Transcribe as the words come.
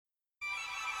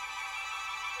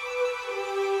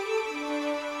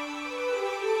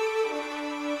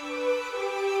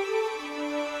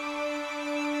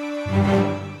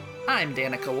I'm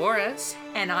Danica Juarez.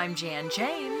 And I'm Jan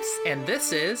James. And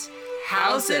this is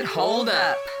How's It Hold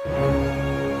Up?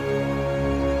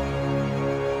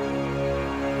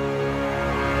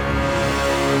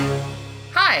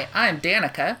 Hi, I'm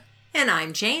Danica. And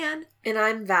I'm Jan. And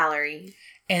I'm Valerie.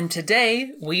 And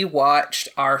today we watched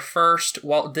our first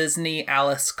Walt Disney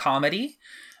Alice comedy.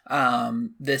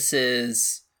 This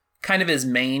is kind of his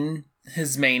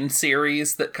main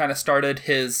series that kind of started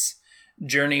his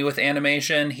journey with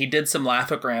animation. He did some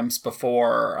Laugh-O-Grams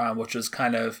before, which was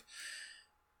kind of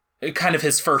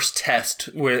his first test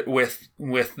with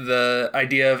the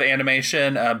idea of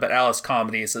animation. But Alice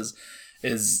Comedies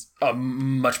is a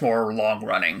much more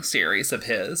long-running series of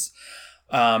his.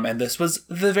 And this was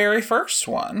the very first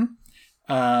one.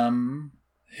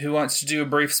 Who wants to do a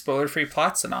brief spoiler-free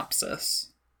plot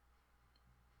synopsis?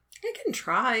 I can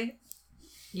try.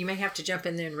 You may have to jump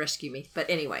in there and rescue me. But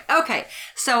anyway, okay.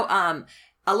 So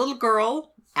a little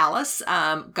girl, Alice,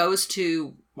 goes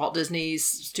to Walt Disney's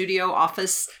studio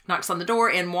office, knocks on the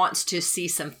door, and wants to see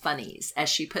some funnies, as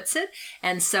she puts it.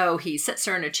 And so he sits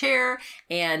her in a chair,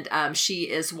 and she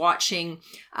is watching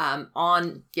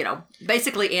on,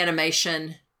 basically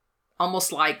animation,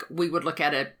 almost like we would look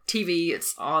at a TV.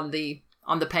 It's on the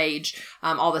page,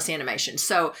 all this animation.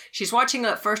 So she's watching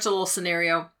first a little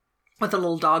scenario with a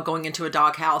little dog going into a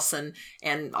doghouse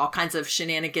and all kinds of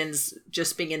shenanigans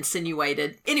just being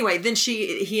insinuated. Anyway, then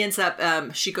he ends up,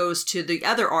 she goes to the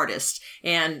other artist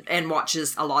and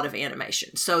watches a lot of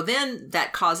animation. So then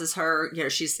that causes her,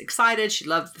 she's excited. She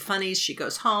loves the funnies. She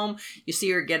goes home. You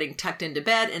see her getting tucked into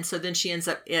bed. And so then she ends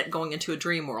up going into a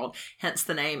dream world, hence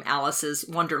the name Alice's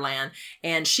Wonderland.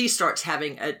 And she starts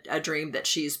having a dream that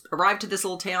she's arrived to this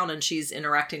little town and she's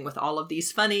interacting with all of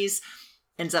these funnies.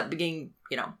 Ends up being,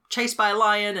 chased by a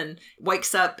lion and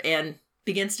wakes up and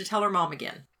begins to tell her mom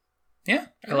again. Yeah,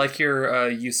 I like your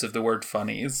use of the word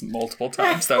funnies multiple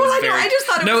times. That I just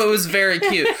thought it was very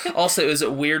cute. Also, is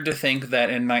it weird to think that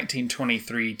in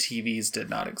 1923 TVs did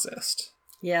not exist?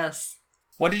 Yes.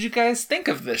 What did you guys think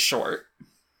of this short?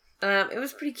 It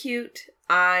was pretty cute.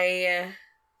 I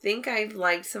think I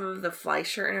liked some of the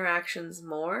Fleischer interactions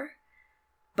more,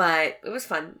 but it was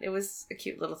fun. It was a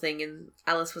cute little thing, and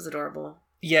Alice was adorable.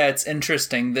 Yeah, it's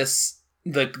interesting.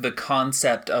 The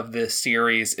concept of this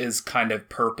series is kind of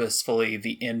purposefully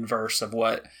the inverse of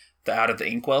what the Out of the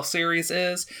Inkwell series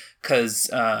is, because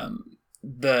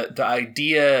the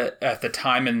idea at the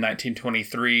time in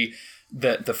 1923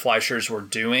 that the Fleischers were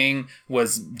doing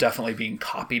was definitely being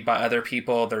copied by other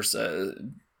people. There's a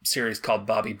series called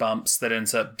Bobby Bumps that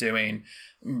ends up doing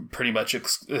pretty much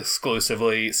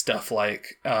exclusively stuff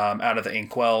like Out of the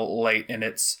Inkwell late in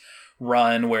its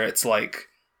run, where it's like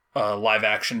a live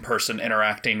action person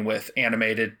interacting with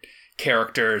animated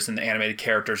characters, and the animated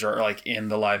characters are like in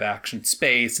the live action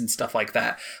space and stuff like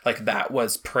that. Like that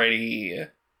was pretty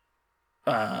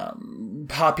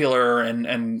popular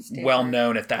and well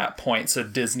known at that point. So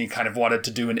Disney kind of wanted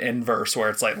to do an inverse where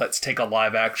it's like, let's take a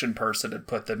live action person and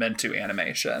put them into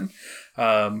animation.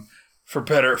 For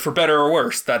better or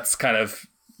worse, that's kind of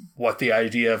what the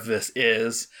idea of this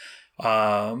is.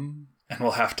 And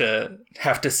we'll have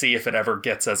to see if it ever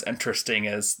gets as interesting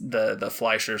as the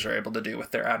Fleischers are able to do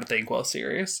with their Out of the Inkwell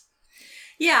series.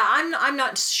 Yeah, I'm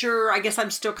not sure. I guess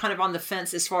I'm still kind of on the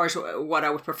fence as far as what I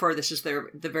would prefer. This is the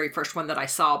very first one that I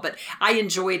saw, but I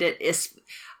enjoyed it. Is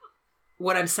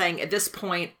what I'm saying. At this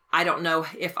point, I don't know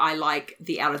if I like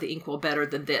the Out of the Inkwell better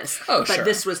than this. Oh, but sure.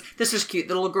 This was cute.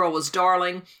 The little girl was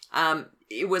darling.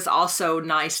 It was also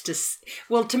nice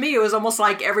to me, it was almost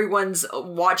like everyone's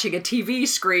watching a TV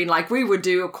screen like we would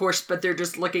do, of course, but they're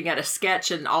just looking at a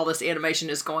sketch and all this animation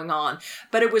is going on.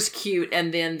 But it was cute.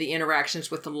 And then the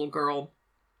interactions with the little girl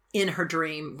in her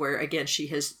dream, where again, she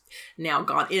has now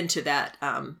gone into that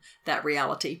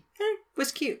reality. It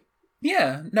was cute.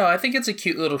 Yeah, no, I think it's a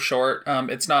cute little short.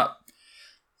 It's not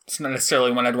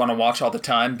necessarily one I'd want to watch all the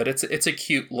time, but it's a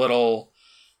cute little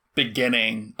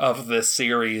beginning of this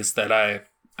series that I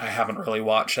haven't really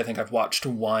watched. I think I've watched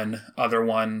one other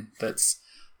one that's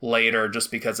later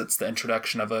just because it's the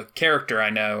introduction of a character I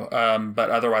know. But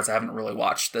otherwise I haven't really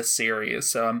watched this series.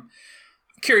 So I'm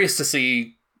curious to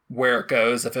see where it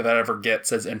goes, if it ever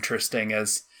gets as interesting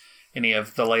as any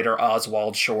of the later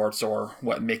Oswald shorts or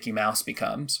what Mickey Mouse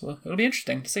becomes. Well, it'll be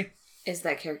interesting to see. Is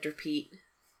that character Pete?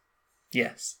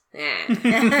 Yes.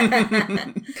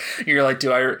 Eh. You're like,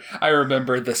 I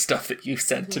remember the stuff that you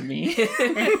said to me.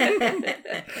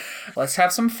 Let's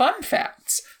have some fun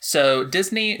facts. So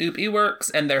Disney Oop Eworks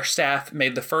and their staff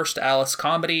made the first Alice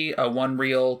comedy, a one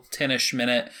reel 10-ish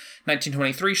minute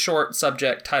 1923 short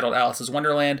subject titled Alice's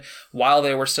Wonderland, while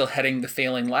they were still heading the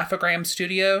failing Laugh-O-Gram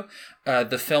studio.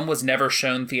 The film was never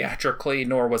shown theatrically,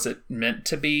 nor was it meant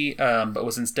to be, but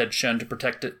was instead shown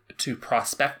to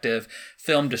prospective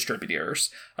film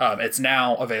distributors. It's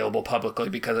now available publicly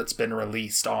because it's been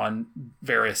released on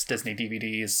various Disney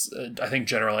DVDs, I think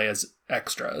generally as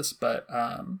extras. But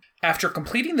after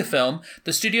completing the film,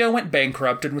 the studio went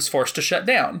bankrupt and was forced to shut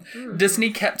down.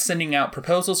 Disney kept sending out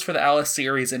proposals for the Alice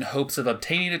series in hopes of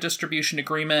obtaining a distribution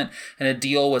agreement, and a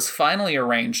deal was finally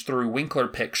arranged through Winkler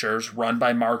Pictures, run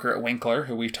by Margaret Winkler,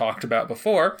 who we've talked about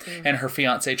before, and her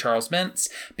fiancé Charles Mintz.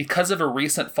 Because of a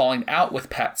recent falling out with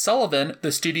Pat Sullivan,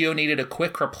 the studio needed a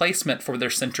quick replacement for their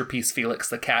centerpiece Felix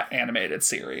the Cat animated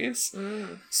series.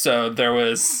 So there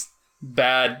was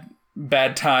bad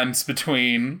times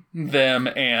between them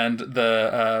and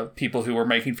the people who were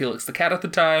making Felix the Cat at the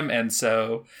time, and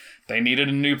so they needed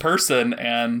a new person,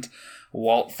 and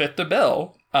Walt fit the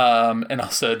bill. And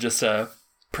also just a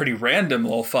pretty random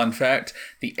little fun fact,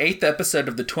 the 8th episode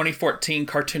of the 2014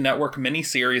 Cartoon Network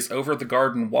miniseries Over the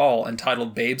Garden Wall,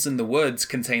 entitled Babes in the Woods,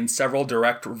 contains several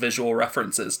direct visual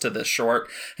references to this short,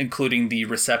 including the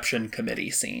reception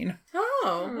committee scene.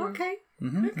 Oh, okay.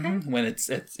 Okay. When it's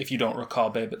if you don't recall,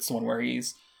 babe, it's the one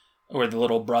where the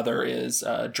little brother is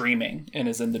dreaming and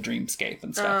is in the dreamscape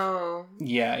and stuff. Oh.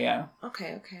 Yeah.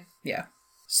 Okay. Yeah.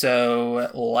 So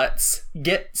let's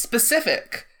get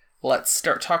specific. Let's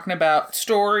start talking about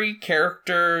story,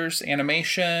 characters,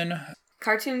 animation.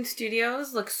 Cartoon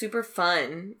Studios look super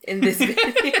fun in this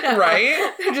video.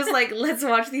 Right? They're just like, let's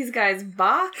watch these guys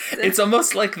box. It's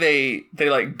almost like they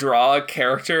like draw a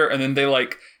character and then they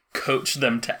like coach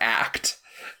them to act.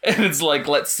 And it's like,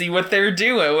 let's see what they're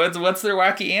doing. What's their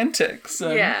wacky antics?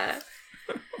 And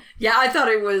Yeah, I thought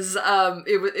it was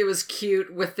it was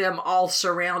cute with them all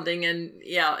surrounding, and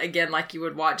yeah, again, like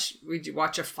we'd watch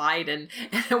a fight, and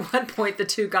at one point the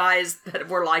two guys that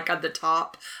were like on the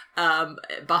top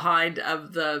behind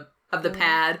of the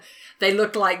pad, they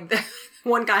looked like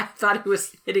one guy thought he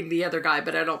was hitting the other guy,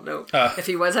 but I don't know if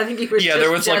he was. I think he was. Yeah, there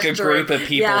was gesturing. like a group of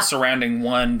people surrounding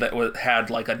one that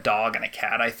had like a dog and a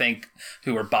cat, I think,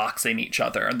 who were boxing each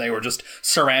other, and they were just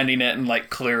surrounding it, and like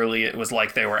clearly it was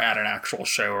like they were at an actual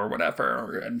show or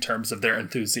whatever in terms of their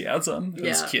enthusiasm. It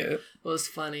was cute. It was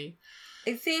funny.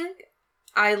 I think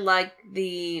I liked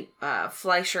the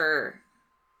Fleischer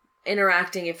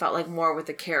interacting. It felt like more with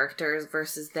the characters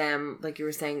versus them, like you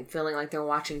were saying, feeling like they're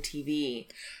watching TV.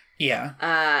 Yeah.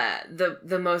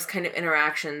 The most kind of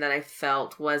interaction that I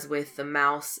felt was with the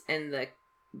mouse and an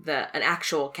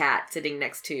actual cat sitting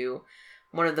next to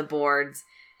one of the boards,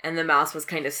 and the mouse was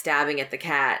kind of stabbing at the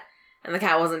cat, and the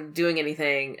cat wasn't doing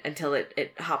anything until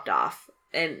it hopped off,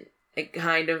 and it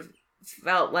kind of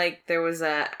felt like there was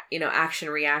a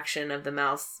action reaction of the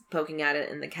mouse poking at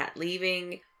it and the cat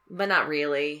leaving, but not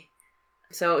really.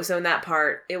 So in that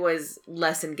part, it was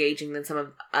less engaging than some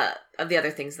of the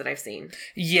other things that I've seen.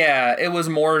 Yeah, it was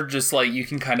more just like you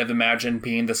can kind of imagine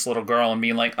being this little girl and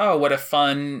being like, oh, what a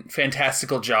fun,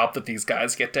 fantastical job that these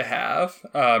guys get to have,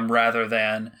 rather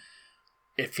than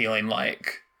it feeling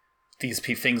like these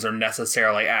things are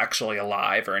necessarily actually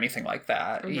alive or anything like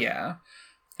that. Mm-hmm. Yeah.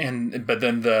 But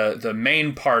then the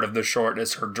main part of the short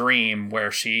is her dream, where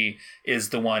she is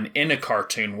the one in a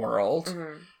cartoon world.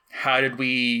 Mm-hmm. How did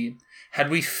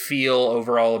we feel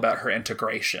overall about her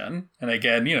integration? And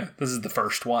again, this is the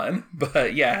first one.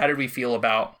 But yeah, how did we feel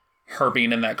about her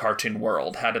being in that cartoon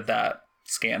world? How did that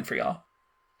scan for y'all?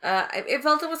 It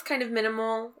felt it was kind of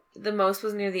minimal. The most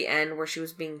was near the end where she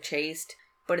was being chased.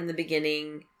 But in the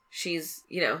beginning, she's,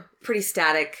 pretty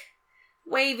static.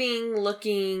 Waving,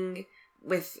 looking,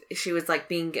 she was like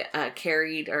being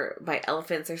carried by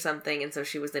elephants or something. And so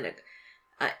she was in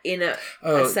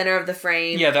a center of the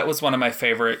frame. Yeah, that was one of my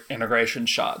favorite integration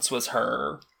shots, was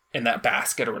her in that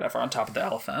basket or whatever on top of the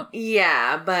elephant.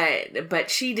 Yeah, but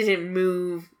she didn't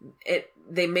move.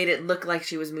 They made it look like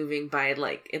she was moving by,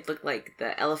 it looked like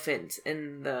the elephants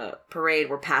in the parade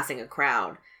were passing a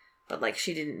crowd, but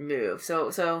she didn't move. So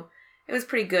it was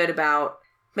pretty good about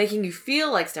making you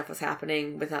feel like stuff was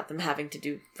happening without them having to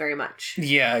do very much.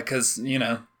 Yeah, because,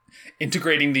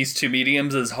 integrating these two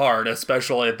mediums is hard,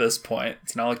 especially at this point.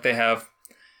 It's not like they have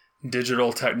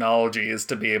digital technologies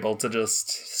to be able to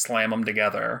just slam them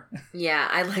together. Yeah,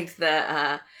 I liked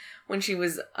when she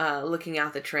was looking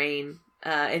out the train,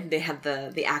 and they had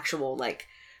the actual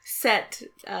set.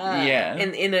 Yeah.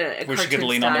 In a Where she could cartoon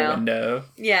lean style. on the window.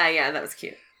 Yeah, that was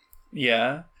cute.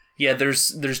 Yeah. Yeah, there's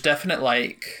definite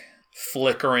like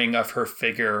flickering of her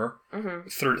figure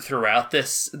throughout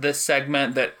this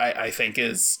segment that I think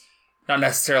is not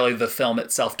necessarily the film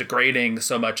itself degrading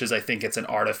so much as I think it's an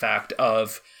artifact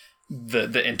of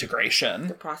the integration.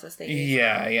 The process they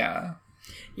Yeah.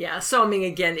 Yeah. So I mean,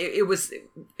 again, it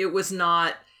was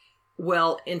not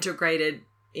well integrated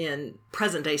in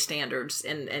present day standards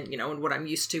and and what I'm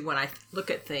used to when I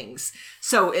look at things.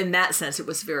 So in that sense, it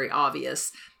was very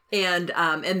obvious. And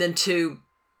then to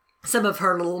some of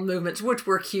her little movements, which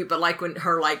were cute, but like when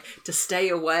her like to stay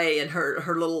away and her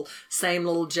same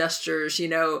little gestures,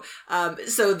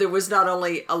 so there was not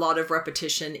only a lot of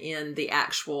repetition in the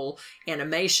actual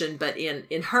animation, but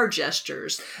in her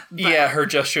gestures. Her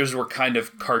gestures were kind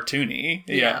of cartoony.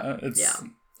 It's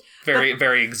very,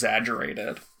 very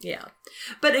exaggerated. Yeah.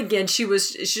 But again,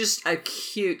 she's just a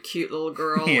cute little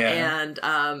girl. And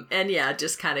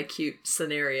just kind of cute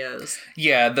scenarios.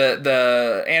 Yeah,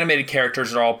 the animated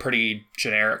characters are all pretty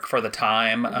generic for the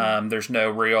time. There's no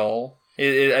real...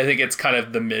 I think it's kind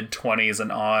of the mid-20s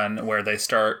and on where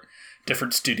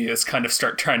different studios kind of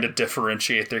start trying to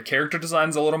differentiate their character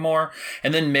designs a little more.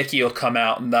 And then Mickey will come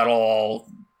out and that'll all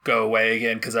go away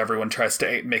again because everyone tries to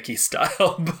ape Mickey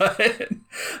style. But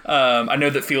I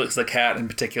know that Felix the Cat in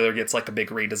particular gets like a big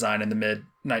redesign in the mid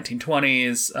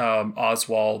 1920s.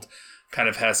 Oswald kind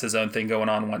of has his own thing going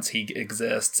on once he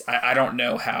exists. I don't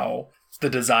know how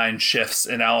the design shifts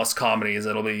in Alice comedies.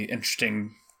 It'll be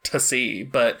interesting to see.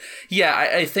 But yeah,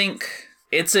 I think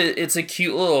it's a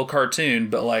cute little cartoon,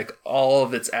 but like all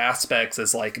of its aspects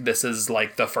is like this is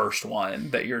like the first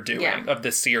one that you're doing of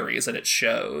this series, and it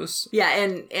shows. Yeah,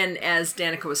 and as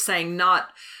Danica was saying, not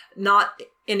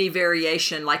any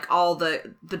variation. Like all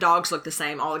the dogs look the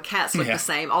same, all the cats look the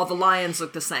same, all the lions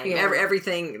look the same.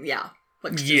 Everything,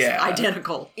 looks just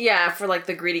identical. Yeah, for like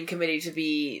the greeting committee to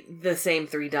be the same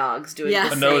 3 dogs doing the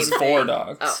same and those 4 thing.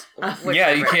 dogs. Oh,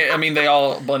 you can't. I mean, they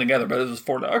all blend together, but it was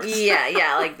 4 dogs.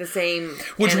 Yeah, like the same.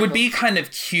 Which would be kind of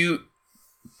cute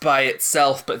by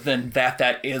itself, but then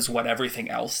that is what everything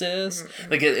else is.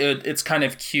 Mm-hmm. Like it's kind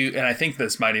of cute, and I think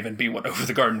this might even be what Over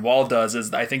the Garden Wall does.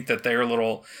 Is I think that their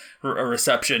little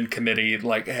reception committee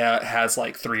like has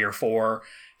like 3 or 4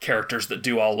 characters that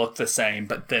do all look the same,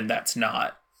 but then that's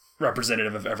not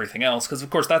representative of everything else, because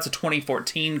of course that's a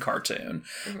 2014 cartoon.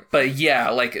 But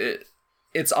like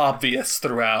it's obvious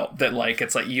throughout that like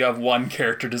it's like you have one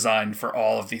character design for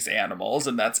all of these animals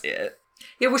and that's it.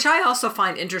 Which I also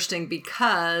find interesting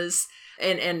because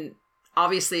and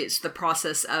obviously it's the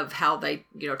process of how they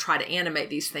try to animate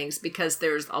these things, because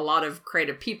there's a lot of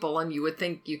creative people and you would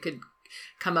think you could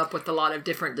come up with a lot of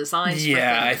different designs for things,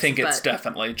 I think it's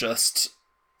definitely just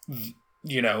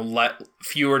let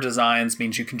fewer designs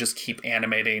means you can just keep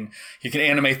animating. You can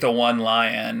animate the one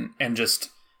lion and just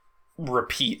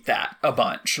repeat that a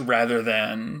bunch rather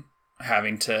than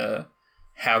having to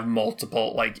have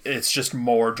multiple, like it's just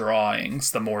more drawings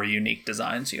the more unique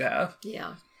designs you have.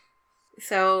 Yeah.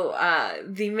 So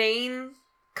the main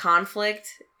conflict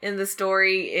in the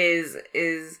story is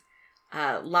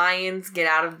lions get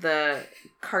out of the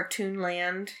Cartoon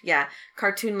Land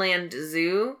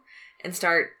Zoo and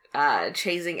start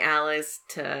chasing Alice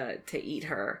to eat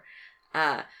her.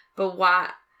 But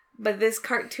why? But this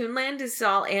Cartoon Land is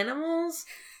all animals.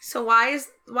 So why is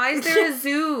there a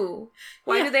zoo?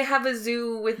 Why do they have a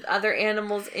zoo with other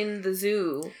animals in the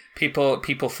zoo?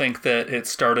 People think that it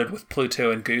started with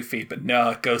Pluto and Goofy, but no,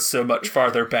 it goes so much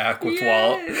farther back with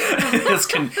Walt.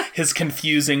 His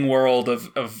confusing world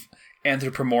of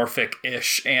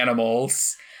anthropomorphic-ish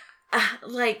animals.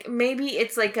 Like maybe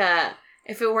it's like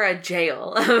if it were a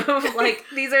jail, like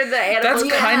these are the animals.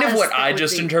 That's kind of what I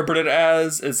just interpreted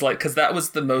as, is like, because that was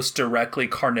the most directly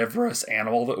carnivorous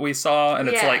animal that we saw, and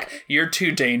it's like, you're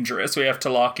too dangerous, we have to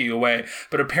lock you away.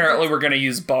 But apparently we're going to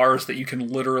use bars that you can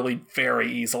literally very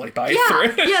easily bite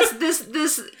through. Yes,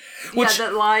 this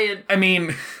that lion. I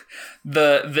mean,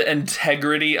 the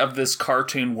integrity of this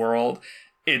cartoon world,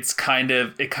 it kind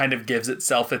of gives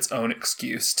itself its own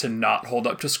excuse to not hold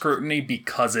up to scrutiny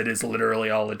because it is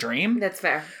literally all a dream. That's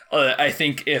fair. I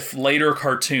think if later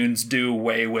cartoons do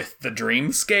away with the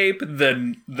dreamscape,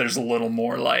 then there's a little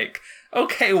more like,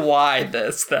 okay, why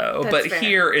this though? That's but fair.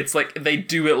 Here it's like they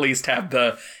do at least have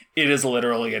the it is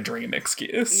literally a dream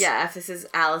excuse. Yeah, if this is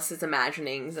Alice's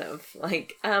imaginings of,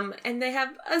 like, and they have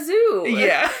a zoo.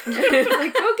 Yeah.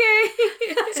 Like, okay.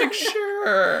 It's like,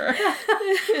 sure.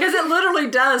 Because it literally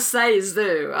does say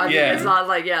zoo. I mean, it's not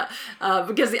like,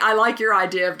 because I like your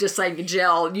idea of just saying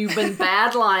jail. You've been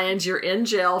bad lions. You're in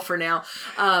jail for now.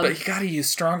 But you gotta use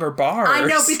stronger bars. I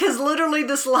know, because literally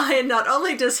this lion, not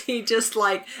only does he just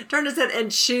like turn his head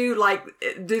and chew, like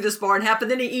do this bar in half, but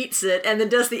then he eats it and then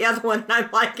does the other one. And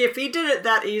I'm like, if he did it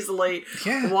that easily,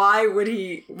 why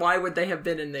would they have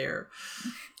been in there?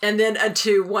 And then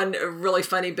to one really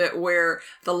funny bit where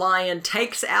the lion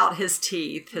takes out his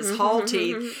teeth, his whole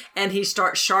teeth, and he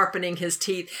starts sharpening his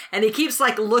teeth. And he keeps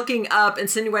like looking up,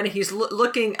 insinuating he's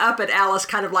looking up at Alice,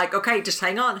 kind of like, okay, just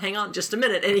hang on just a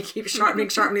minute. And he keeps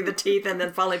sharpening the teeth, and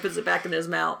then finally puts it back in his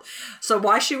mouth. So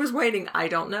why she was waiting, I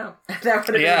don't know. That would have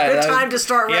been a good time to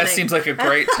start running. Yeah, it seems like a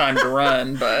great time to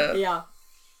run, but... Yeah.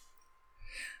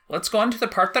 Let's go on to the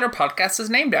part that our podcast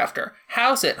is named after.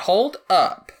 How's it hold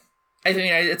up? I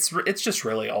mean, it's just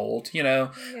really old, you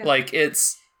know? Yeah. Like,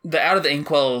 it's... The Out of the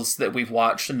Inkwells that we've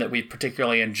watched and that we've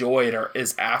particularly enjoyed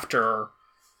is after...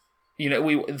 You know,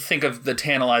 we think of The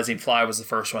Tantalizing Fly was the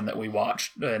first one that we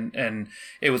watched, and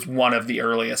it was one of the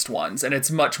earliest ones. And it's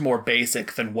much more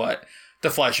basic than what the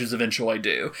Fleischers of Enjoy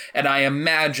do. And I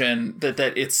imagine that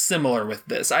it's similar with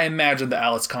this. I imagine the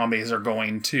Alice comedies are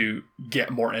going to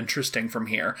get more interesting from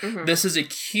here. Mm-hmm. This is a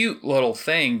cute little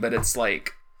thing, but it's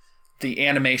like... The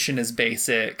animation is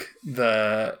basic.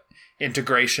 The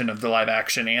integration of the live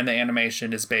action and the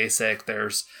animation is basic.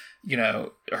 There's, you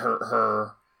know,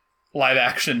 her live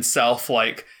action self,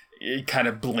 like, it kind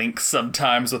of blinks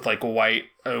sometimes with like white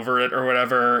over it or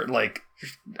whatever, like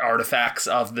artifacts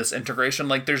of this integration.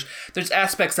 Like there's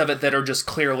aspects of it that are just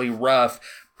clearly rough,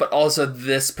 but also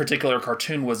this particular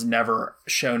cartoon was never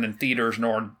shown in theaters,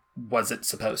 nor was it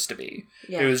supposed to be.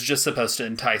 Yeah. It was just supposed to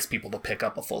entice people to pick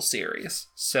up a full series.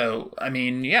 So, I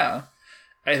mean, yeah,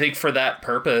 I think for that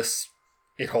purpose,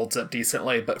 it holds up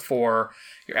decently. But for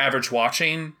your average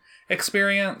watching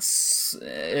experience,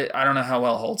 I don't know how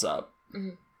well it holds up.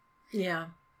 Mm-hmm. Yeah.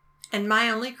 And my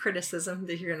only criticism,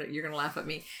 that you're gonna laugh at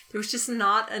me, there was just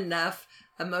not enough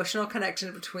emotional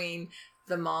connection between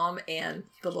the mom and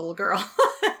the little girl.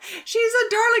 She's a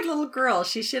darling little girl.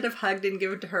 She should have hugged and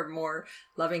given to her more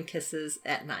loving kisses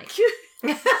at night.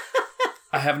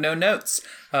 I have no notes.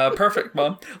 Perfect,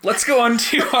 Mom. Let's go on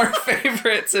to our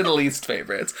favorites and least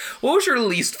favorites. What was your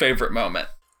least favorite moment?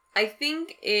 I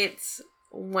think it's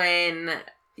when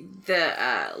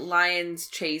the lions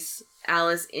chase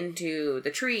Alice into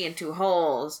the tree, into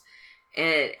holes,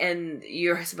 and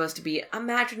you're supposed to be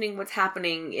imagining what's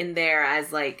happening in there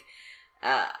as like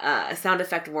sound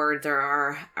effect words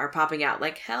are popping out,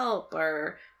 like help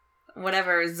or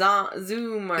whatever,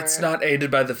 zoom, or... It's not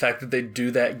aided by the fact that they do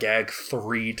that gag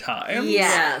 3 times.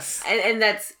 Yes. And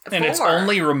that's 4. And it's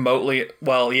only remotely...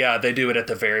 Well, yeah, they do it at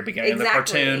the very beginning of the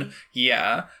cartoon.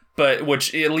 Yeah. But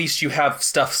which at least you have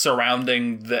stuff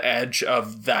surrounding the edge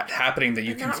of that happening that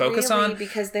you can focus on.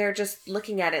 Because they're just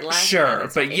looking at it laughing. Sure,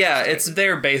 but yeah, it's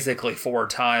there basically 4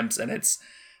 times, and it's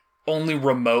only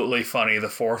remotely funny the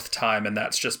 4th time, and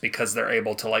that's just because they're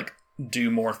able to like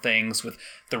do more things with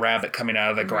the rabbit coming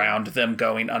out of the ground, them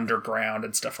going underground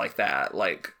and stuff like that.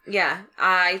 Like, yeah,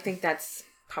 I think that's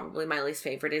probably my least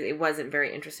favorite. It wasn't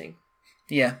very interesting.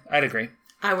 Yeah, I'd agree.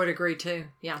 I would agree too.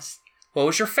 Yes. What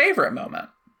was your favorite moment?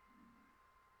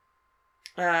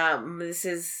 This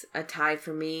is a tie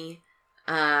for me.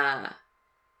 I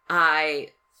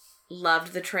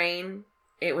loved the train.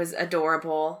 It was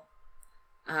adorable.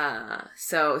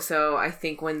 So I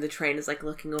think when the train is like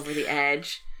looking over the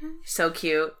edge, so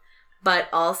cute. But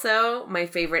also my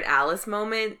favorite Alice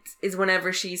moment is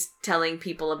whenever she's telling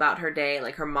people about her day,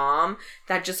 like her mom.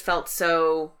 That just felt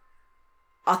so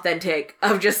authentic,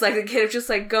 of just like the kid just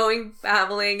like going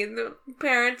babbling, and the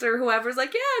parents or whoever's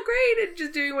like, yeah, great, and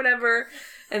just doing whatever.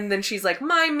 And then she's like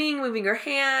miming, moving her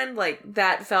hand. Like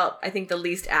that felt, I think, the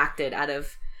least acted out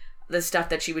of the stuff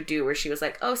that she would do, where she was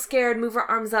like, oh, scared, move her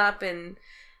arms up, and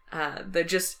the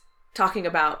just talking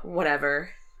about whatever.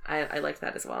 I liked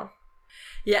that as well.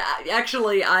 Yeah,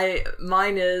 actually,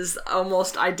 mine is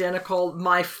almost identical.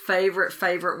 My favorite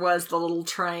was the little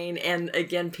train, and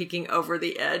again, peeking over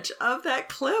the edge of that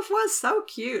cliff was so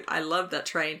cute. I love that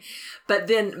train. But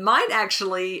then mine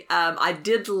actually, I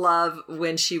did love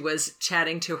when she was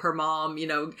chatting to her mom, you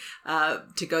know,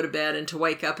 to go to bed and to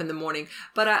wake up in the morning.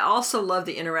 But I also love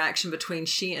the interaction between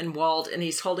she and Walt, and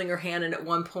he's holding her hand, and at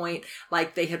one point,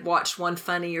 like they had watched One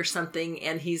Funny or something,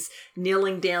 and he's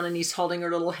kneeling down and he's holding her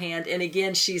little hand, and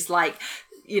again, she's like,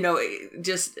 you know,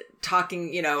 just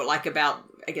talking, you know, like about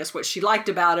I guess what she liked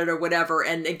about it or whatever.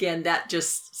 And again, that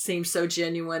just seemed so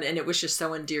genuine, and it was just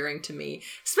so endearing to me,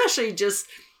 especially just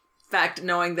fact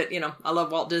knowing that, I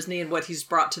love Walt Disney and what he's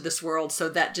brought to this world. So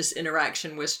that just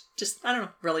interaction was just, I don't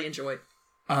know, really enjoyed.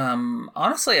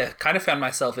 Honestly, I kind of found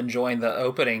myself enjoying the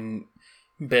opening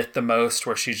bit the most,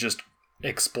 where she's just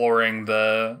exploring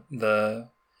the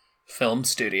film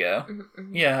studio.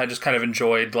 Mm-hmm. Yeah, I just kind of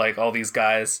enjoyed like all these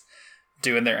guys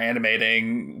doing their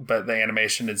animating, but the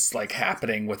animation is like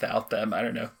happening without them. I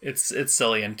don't know. It's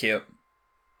silly and cute.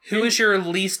 Who is your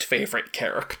least favorite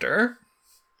character?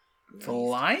 The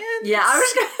lions? Yeah, I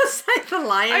was going to say the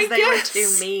lions. They were guess.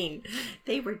 too mean.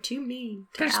 They were too mean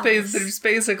to There's, Alice. there's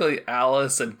basically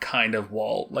Alice and kind of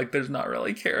Walt. Like, there's not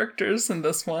really characters in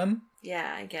this one.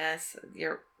 Yeah, I guess.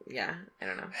 I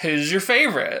don't know. Who's your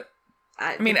favorite?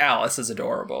 I mean, Alice is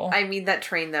adorable. I mean, that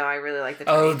train, though, I really like the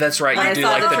train. Oh, that's right. When You I do saw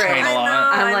like the the train, train a I lot. know.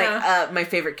 I'm I like, my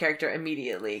favorite character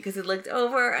immediately, because it looked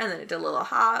over, and then it did a little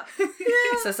hop.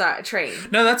 So, sorry, train.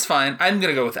 No, that's fine. I'm going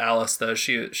to go with Alice, though.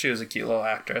 She was a cute little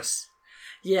actress.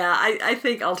 Yeah, I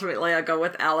think ultimately I go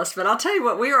with Alice, but I'll tell you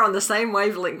what, we were on the same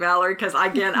wavelength, Valerie, because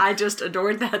again, I just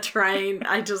adored that train.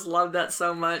 I just loved that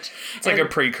so much. It's like a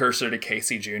precursor to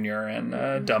Casey Jr. and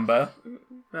Dumbo.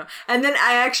 And then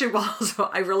I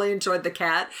really enjoyed the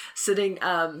cat sitting,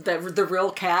 the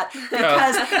real cat,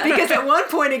 because at one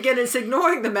point, again, it's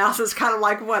ignoring the mouse. It's kind of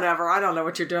like, whatever, I don't know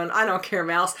what you're doing. I don't care,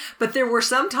 mouse. But there were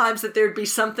some times that there'd be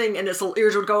something and its little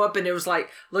ears would go up and it was like,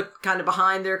 look kind of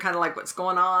behind there, kind of like what's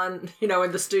going on,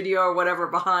 in the studio or whatever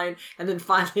behind. And then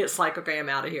finally it's like, okay, I'm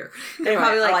out of here. They're Anyway,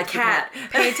 probably I like, your cat,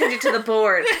 pay attention to the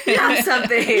board. Do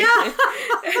something. Yeah.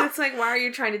 It's like, why are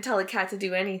you trying to tell a cat to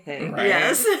do anything? Right.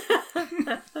 Yes.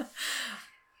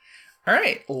 All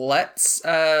right, let's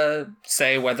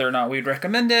say whether or not we'd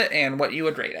recommend it and what you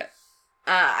would rate it.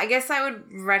 I guess I would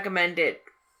recommend it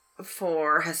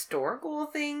for historical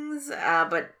things,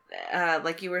 but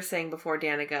like you were saying before,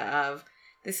 Danica,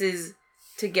 this is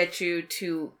to get you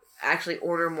to actually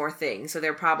order more things. So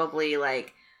they're probably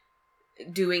like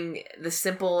doing the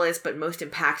simplest but most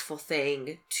impactful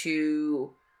thing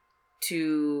to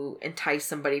entice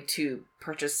somebody to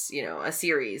purchase, a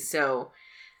series. So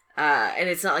and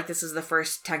it's not like this is the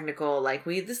first technical,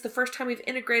 this is the first time we've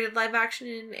integrated live action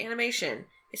in animation.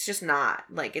 It's just not.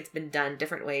 Like, it's been done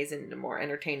different ways and more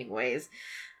entertaining ways.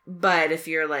 But if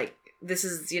you're like, this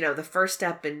is, the first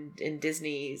step in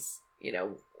Disney's,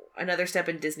 another step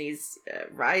in Disney's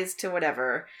rise to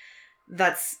whatever,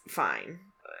 that's fine.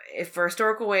 If for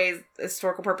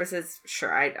historical purposes,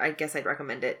 sure, I guess I'd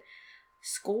recommend it.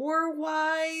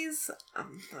 Score-wise,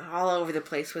 I'm all over the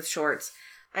place with shorts.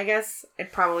 I guess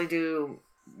I'd probably do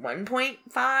 1.5.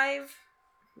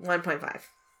 1.5.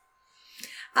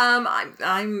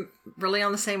 I'm really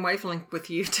on the same wavelength with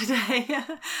you today.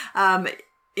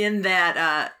 In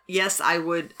that, yes, I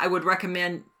would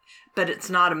recommend, but it's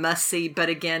not a must see. But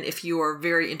again, if you are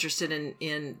very interested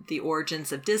in the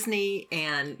origins of Disney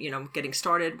and getting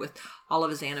started with all of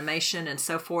his animation and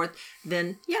so forth,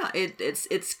 then yeah,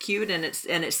 it's cute and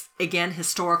it's again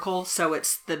historical. So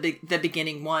it's the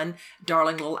beginning one,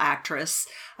 darling little actress.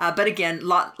 But again,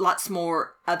 lots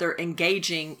more other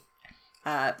engaging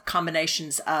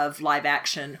combinations of live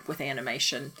action with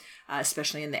animation,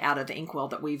 especially in the Out of the Inkwell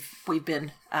that we've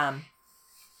been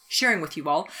sharing with you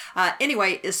all.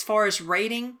 Anyway, as far as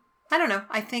rating, I don't know.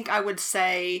 I think I would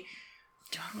say,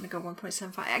 do I want to go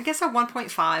 1.75? I guess a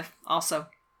 1.5 also.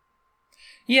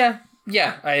 Yeah,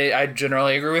 I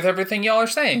generally agree with everything y'all are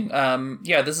saying.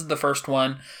 Yeah, this is the first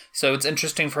one, so it's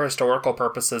interesting for historical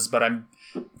purposes, but I'm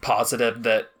positive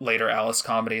that later Alice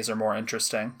comedies are more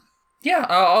interesting. Yeah,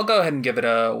 I'll go ahead and give it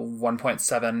a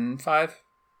 1.75.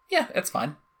 Yeah, it's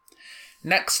fine.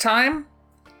 Next time,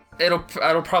 it'll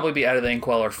probably be Out of the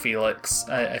Inkwell or Felix.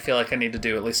 I feel like I need to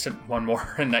do at least one more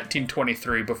in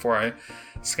 1923 before I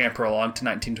scamper along to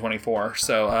 1924.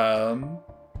 So,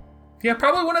 yeah,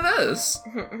 probably one of those.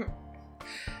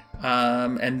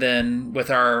 And then with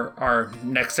our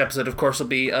next episode, of course, will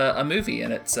be a movie,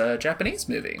 and it's a Japanese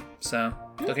movie. So,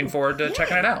 looking forward to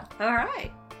checking it out. All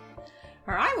right.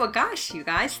 Well, gosh, you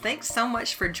guys, thanks so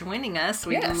much for joining us.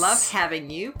 We Yes. love having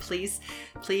you. Please,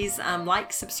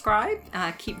 like, subscribe,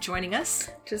 keep joining us.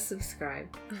 Just subscribe.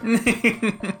 You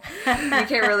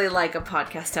can't really like a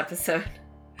podcast episode.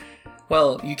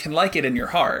 Well, you can like it in your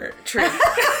heart. True.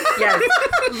 Yes.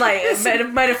 Like,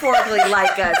 metaphorically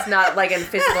like us, not like in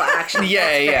physical action.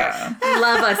 Yeah.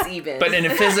 Love us even. But in a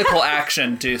physical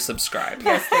action, do subscribe.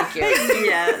 Yes, thank you.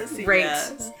 Yes. Rate.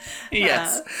 Yes.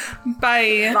 Yes.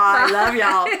 Bye. Bye. Love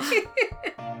y'all.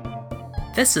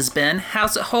 This has been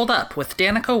How's It Hold Up with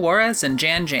Danica Juarez and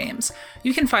Jan James.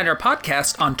 You can find our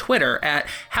podcast on Twitter at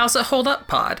How's It Hold Up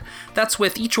Pod. That's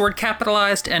with each word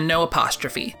capitalized and no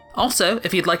apostrophe. Also,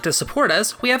 if you'd like to support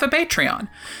us, we have a Patreon.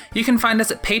 You can find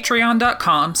us at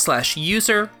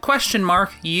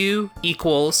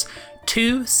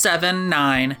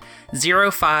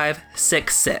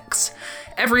patreon.com/user?U=2790566.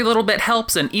 Every little bit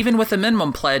helps, and even with a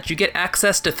minimum pledge, you get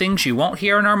access to things you won't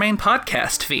hear in our main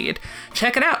podcast feed.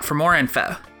 Check it out for more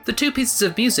info. The 2 pieces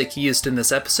of music used in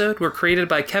this episode were created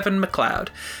by Kevin MacLeod.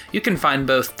 You can find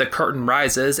both The Curtain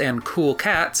Rises and Cool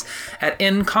Cats at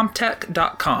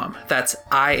incomptech.com. That's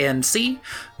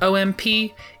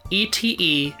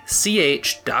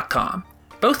INCOMPETECH.com.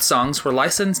 Both songs were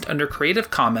licensed under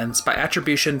Creative Commons by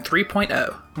Attribution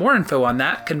 3.0. More info on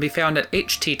that can be found at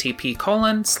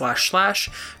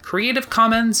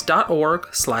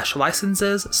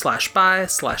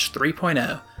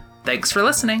http://creativecommons.org/licenses/by/3.0. Thanks for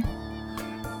listening.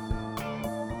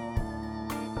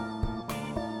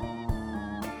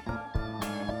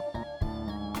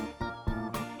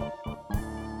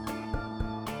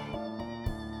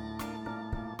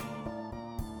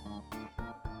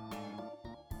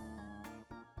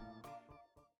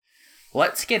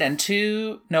 Let's get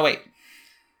into... No, wait.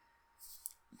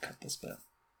 Cut this bit.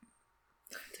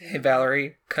 Hey,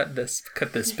 Valerie, cut this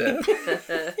bit.